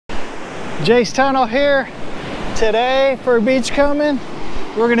Jace Tunnell here. Today for Beachcombing,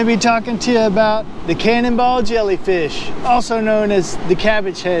 we're going to be talking to you about the cannonball jellyfish, also known as the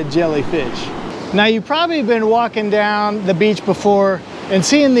Cabbagehead jellyfish. Now, you've probably been walking down the beach before and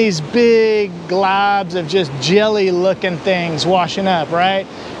seeing these big globs of just jelly looking things washing up, right?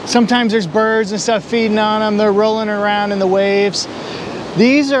 Sometimes there's birds and stuff feeding on them. They're rolling around in the waves.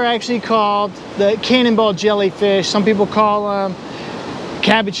 These are actually called the cannonball jellyfish. Some people call them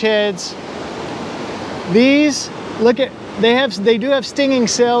cabbage heads. These, look at, they do have stinging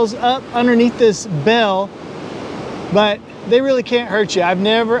cells up underneath this bell, but they really can't hurt you.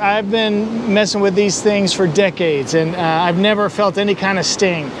 I've been messing with these things for decades, and I've never felt any kind of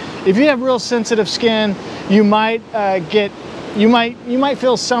sting. If you have real sensitive skin, you might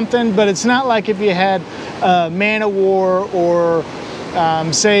feel something, but it's not like if you had man-o-war or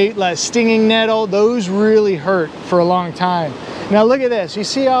say like stinging nettle. Those really hurt for a long time. Now look at this. You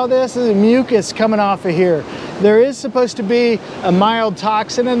see all this? This is mucus coming off of here. There is supposed to be a mild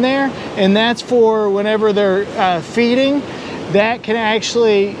toxin in there, and that's for whenever they're feeding. That can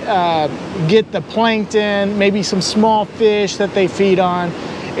actually get the plankton, maybe some small fish that they feed on,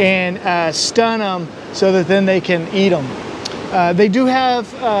 and stun them so that then they can eat them. They do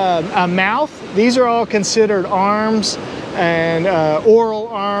have a mouth. These are all considered arms and oral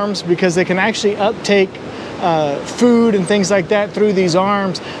arms because they can actually uptake food and things like that through these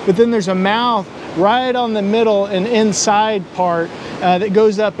arms. But then there's a mouth right on the middle and inside part that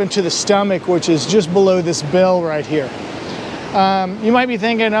goes up into the stomach, which is just below this bell right here. You might be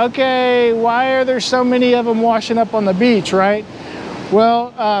thinking, okay, why are there so many of them washing up on the beach, right?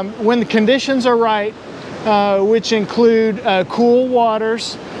 Well, when the conditions are right, which include cool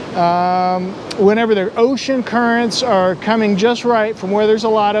waters, whenever their ocean currents are coming just right from where there's a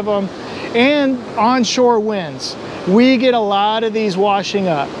lot of them, and onshore winds, we get a lot of these washing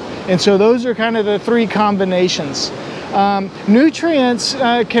up. And so those are kind of the three combinations. Nutrients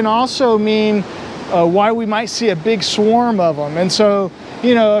can also mean why we might see a big swarm of them. And so,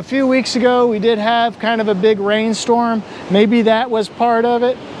 you know, a few weeks ago we did have kind of a big rainstorm. Maybe that was part of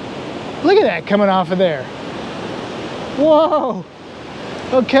it. Look at that coming off of there. Whoa.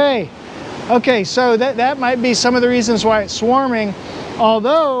 Okay, so that might be some of the reasons why it's swarming.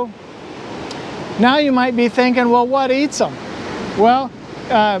 Although, now you might be thinking, well, what eats them? Well,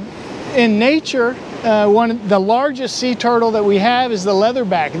 in nature, the largest sea turtle that we have is the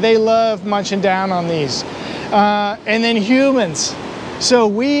leatherback. They love munching down on these. And then humans. So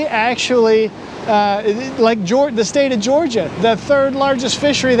we actually, like the state of Georgia, the third largest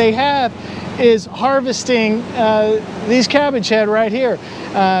fishery they have is harvesting these cabbage head right here.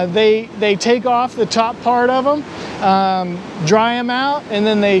 They take off the top part of them, dry them out, and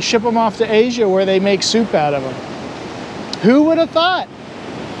then they ship them off to Asia where they make soup out of them. Who would have thought?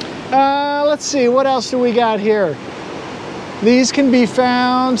 Let's see, what else do we got here? These can be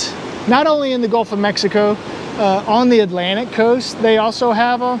found not only in the Gulf of Mexico, on the Atlantic coast, they also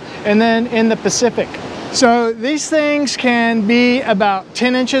have them, and then in the Pacific. So these things can be about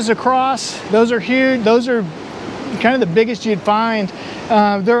 10 inches across. Those are huge. Those are kind of the biggest you'd find.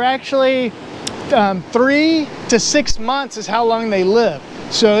 They're actually 3 to 6 months is how long they live.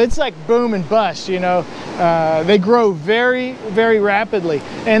 So it's like boom and bust, you know. They grow very, very rapidly,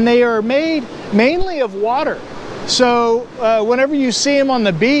 and they are made mainly of water. So whenever you see them on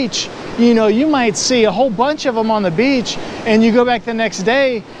the beach, you know, you might see a whole bunch of them on the beach, and you go back the next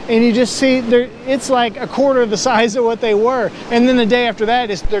day and you just see it's like a quarter of the size of what they were. And then the day after that,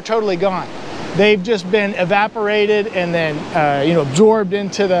 they're totally gone. They've just been evaporated and then you know, absorbed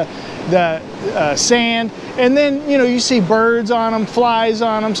into the sand. And then, you know, you see birds on them, flies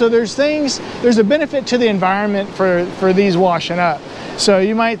on them. So there's a benefit to the environment for these washing up. So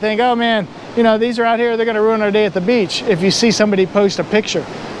you might think, oh man, you know, these are out here, they're gonna ruin our day at the beach if you see somebody post a picture.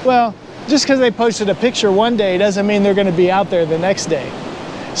 Well, just because they posted a picture one day doesn't mean they're gonna be out there the next day.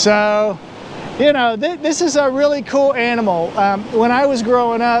 So, you know, this is a really cool animal. When I was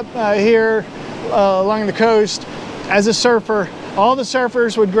growing up here along the coast as a surfer, all the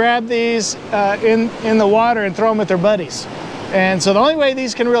surfers would grab these in the water and throw them at their buddies. And so the only way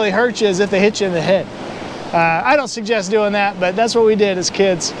these can really hurt you is if they hit you in the head. I don't suggest doing that, but that's what we did as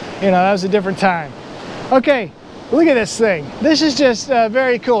kids. You know, that was a different time. Okay, look at this thing. This is just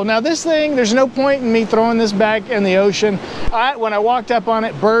very cool. Now this thing, there's no point in me throwing this back in the ocean. When I walked up on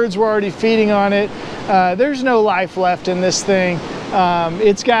it, birds were already feeding on it. There's no life left in this thing.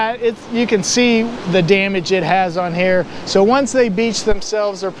 You can see the damage it has on here. So once they beach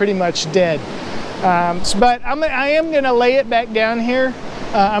themselves, they're pretty much dead. But I am gonna lay it back down here.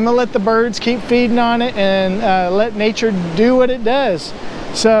 I'm gonna let the birds keep feeding on it and let nature do what it does.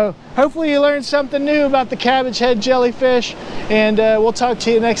 So hopefully you learned something new about the cabbagehead jellyfish, and we'll talk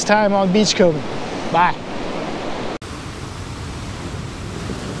to you next time on Beachcombing. Bye.